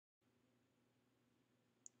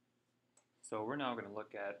So we're now going to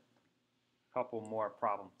look at a couple more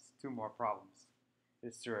problems, two more problems,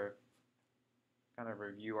 just to kind of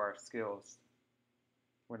review our skills.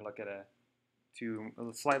 We're going to look at two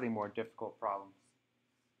slightly more difficult problems.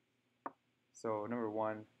 So number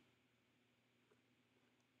one,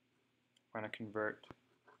 we're going to convert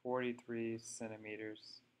 43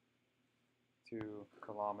 centimeters to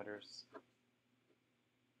kilometers.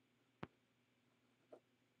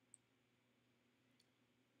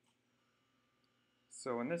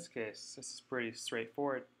 So in this case, this is pretty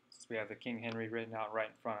straightforward since we have the King Henry written out right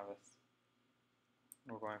in front of us.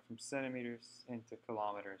 We're going from centimeters into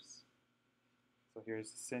kilometers. So here's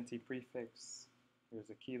the centi prefix, here's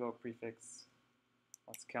the kilo prefix.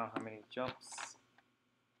 Let's count how many jumps.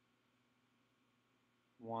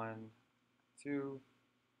 1, 2,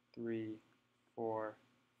 3, 4,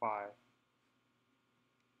 5.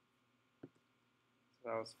 So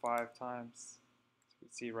that was 5 times. So we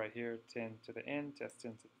see right here 10 to the n, that's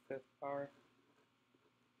 10 to the 5th power.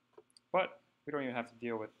 But we don't even have to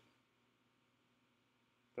deal with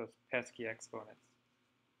those pesky exponents.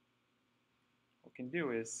 What we can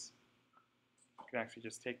do is we can actually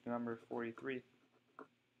just take the number 43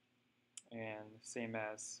 and same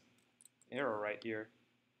as arrow right here,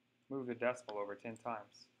 move the decimal over 10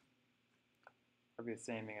 times. That'll be the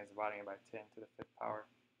same thing as dividing it by 10 to the 5th power.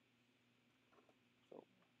 So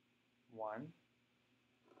 1,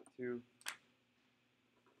 2,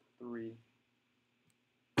 3,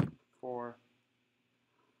 4,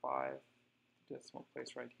 5. Decimal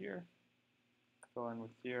place right here. Fill in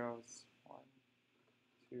with zeros. 1,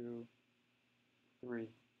 2, 3.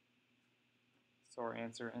 So our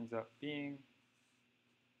answer ends up being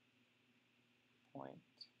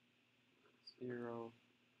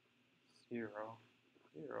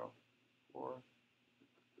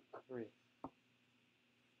 0.00043.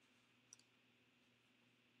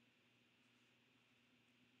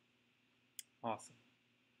 Awesome.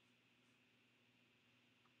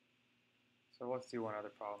 So let's do one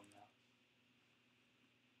other problem now.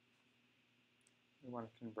 We want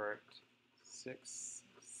to convert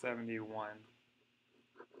 671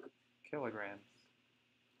 kilograms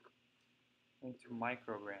into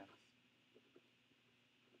micrograms.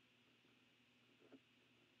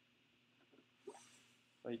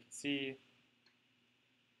 So you can see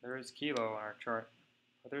there is kilo on our chart,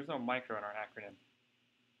 but there's no micro in our acronym.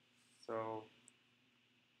 So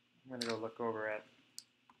I'm going to go look over at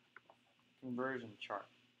conversion chart.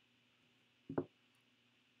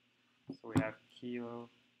 So we have kilo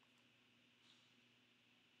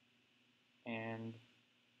and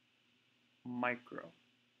micro.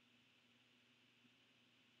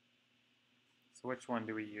 So which one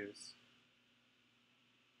do we use?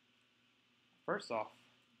 First off,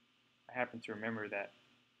 I happen to remember that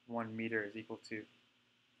 1 meter is equal to,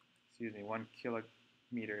 1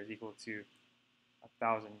 kilometer is equal to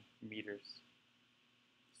 1,000 meters.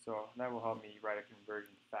 So that will help me write a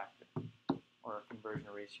conversion factor or a conversion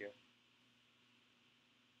ratio.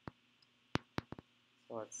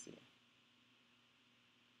 So let's see.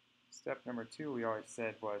 Step number 2 we always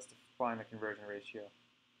said was to find the conversion ratio.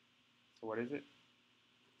 So what is it?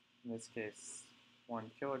 In this case,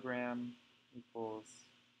 1 kilogram equals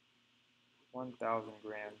 1,000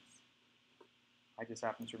 grams. I just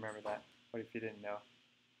happen to remember that, but if you didn't know,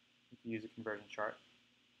 you can use a conversion chart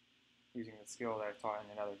using the skill that I taught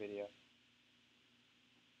in another video.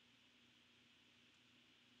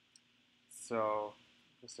 So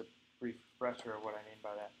just a brief refresher of what I mean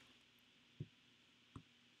by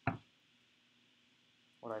that.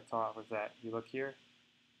 What I taught was that you look here,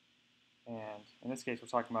 and in this case we're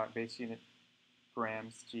talking about base unit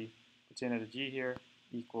grams, G. Pretend that a G here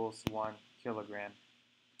equals 1 kilogram.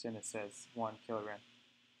 Pretend it says 1 kilogram.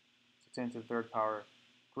 So 10 to the 3rd power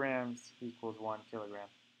grams equals 1 kilogram.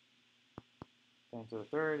 10 to the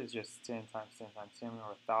 3rd is just 10 times 10 times 10,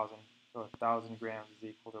 or 1,000. So 1,000 grams is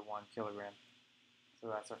equal to 1 kilogram. So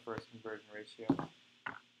that's our first conversion ratio.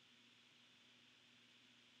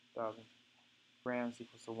 1,000 grams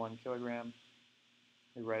equals to 1 kilogram.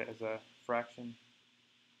 We write it as a fraction.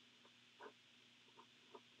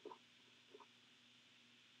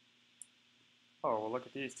 Oh, well, look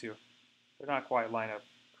at these two. They're not quite lined up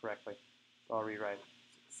correctly. So I'll rewrite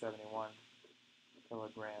 71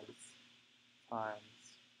 kilograms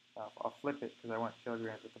times. I'll flip it because I want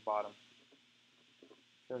kilograms at the bottom.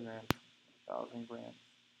 Kilograms, 1,000 grams.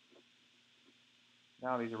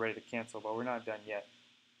 Now these are ready to cancel, but we're not done yet.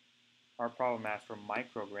 Our problem asks for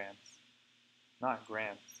micrograms, not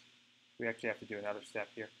grams. We actually have to do another step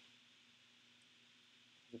here.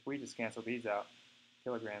 If we just cancel these out,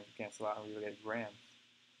 kilograms cancel out and we will get grams.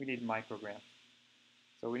 We need micrograms.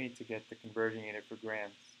 So we need to get the conversion unit for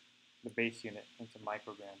grams, the base unit, into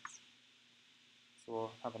micrograms. So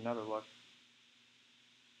we'll have another look.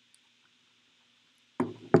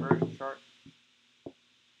 Conversion chart. So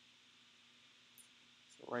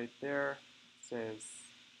right there it says,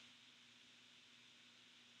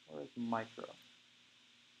 where's micro?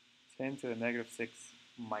 10 to the negative 6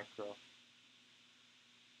 micro.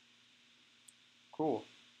 Cool.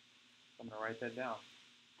 I'm going to write that down.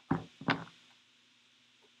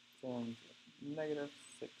 10 to the negative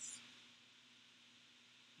 6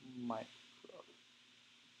 micro.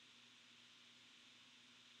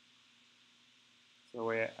 So the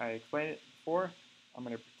way I explained it before, I'm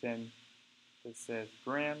going to pretend this says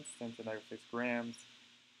grams, 10 to the negative 6 grams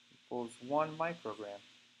equals 1 microgram.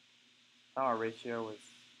 Now our ratio is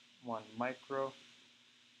 1 micro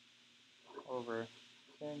over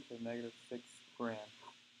 10 to the negative 6 grams.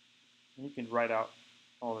 And you can write out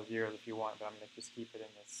all the zeros if you want, but I'm going to just keep it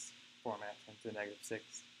in this format, 10 to the negative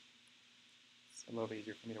 6. It's a little bit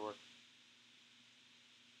easier for me to work.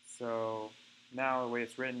 So now the way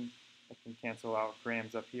it's written, I can cancel out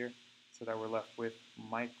grams up here so that we're left with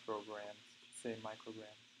micrograms. It should say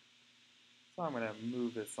micrograms. So I'm going to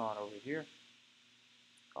move this on over here.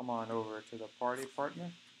 Come on over to the party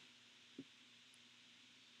partner.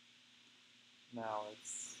 Now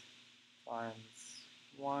it's times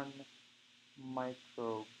 1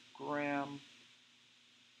 microgram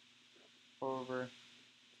over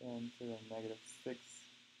 10 to the negative 6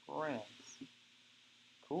 grams.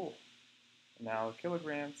 Cool. Now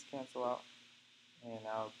kilograms cancel out, and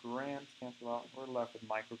now grams cancel out. We're left with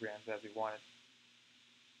micrograms as we wanted.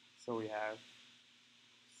 So we have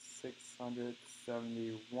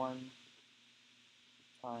 671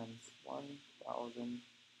 times 1,000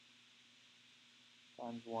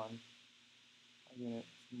 times 1 unit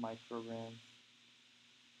micrograms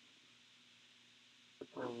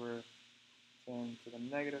over 10 to the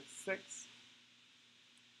negative 6.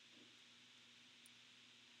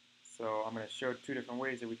 So I'm going to show two different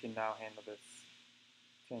ways that we can now handle this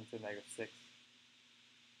 10 to the negative 6.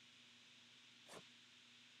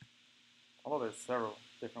 Although there's several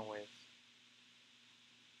different ways.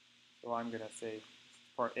 So I'm going to say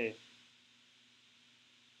part A.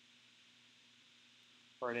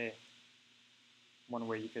 Part A, one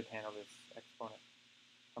way you could handle this exponent.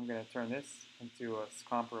 I'm going to turn this into a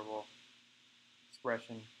comparable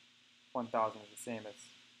expression. 1,000 is the same as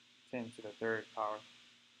 10 to the third power.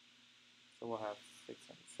 So we'll have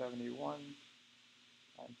 671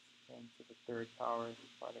 times 10 to the third power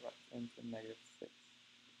divided by 10 to the negative 6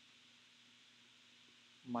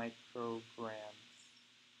 micrograms.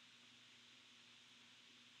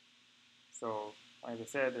 So, as I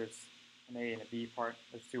said, there's an A and a B part.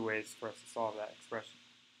 There's two ways for us to solve that expression.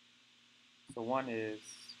 So one is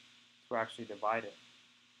to actually divide it.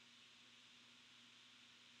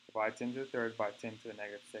 Divide 10 to the third by 10 to the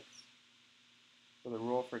negative 6. So the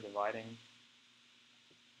rule for dividing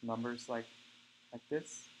numbers like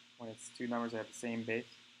this, when it's two numbers that have the same base,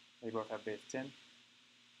 they both have base 10,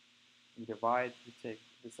 you divide, you take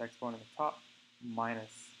this exponent on the top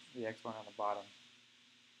minus the exponent on the bottom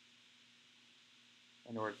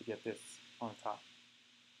in order to get this on top.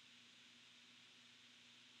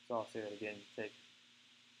 So I'll say that again. You take,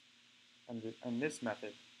 in this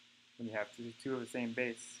method, when you have two of the same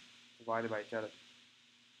base divided by each other,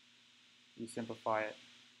 you simplify it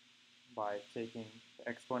by taking the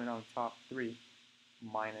exponent on the top 3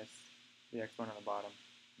 minus the exponent on the bottom,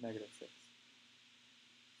 negative 6.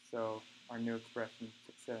 So our new expression,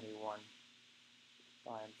 671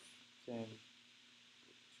 times 10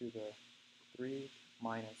 to the 3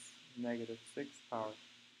 minus negative 6 power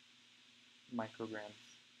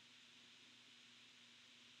micrograms.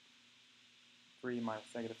 3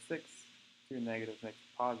 minus negative 6, 2 negatives makes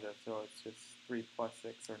positive, so it's just 3 plus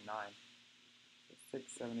 6 or 9. So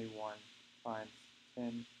 671 times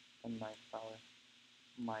 10 to the 9th power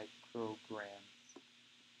micrograms.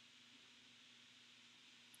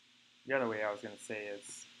 The other way I was going to say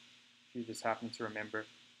is, if you just happen to remember,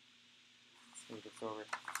 let's move this over,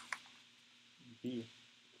 B,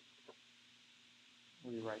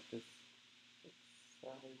 rewrite this,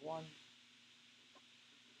 671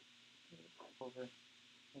 over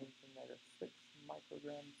 10 to the negative 6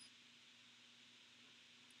 micrograms.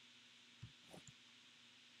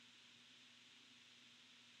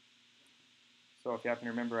 So if you happen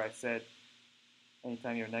to remember, I said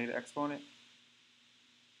anytime you have a negative exponent,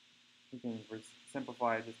 you can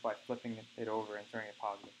simplify it just by flipping it over and turning it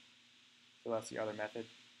positive. So that's the other method.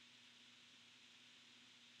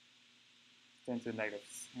 10 to the negative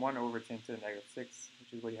 1 over 10 to the negative 6,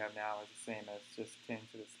 which is what you have now, is the same as just 10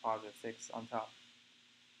 to the positive 6 on top.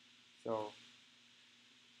 So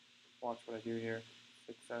watch what I do here.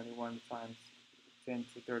 671 times 10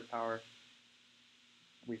 to the third power.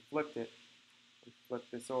 We flipped it. We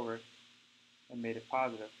flipped this over and made it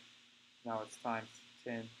positive. Now it's times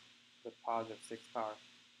 10 to the positive 6th power.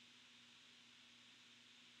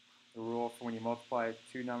 The rule for when you multiply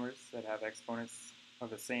two numbers that have exponents of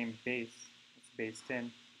the same base, it's base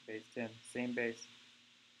 10, same base,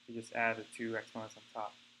 you just add the two exponents on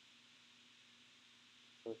top.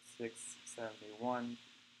 So it's 671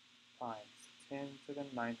 times 10 to the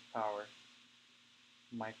 9th power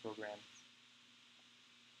micrograms.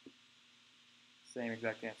 Same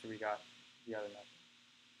exact answer we got the other method.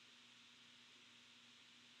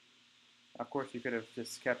 Of course, you could have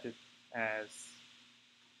just kept it as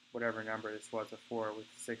whatever number this was, a 4 with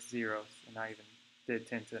 6 zeros, and not even did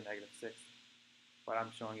 10 to the negative 6. But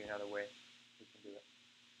I'm showing you another way you can do it.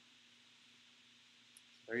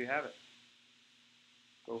 So there you have it.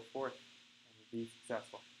 Go forth and be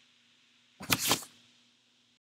successful.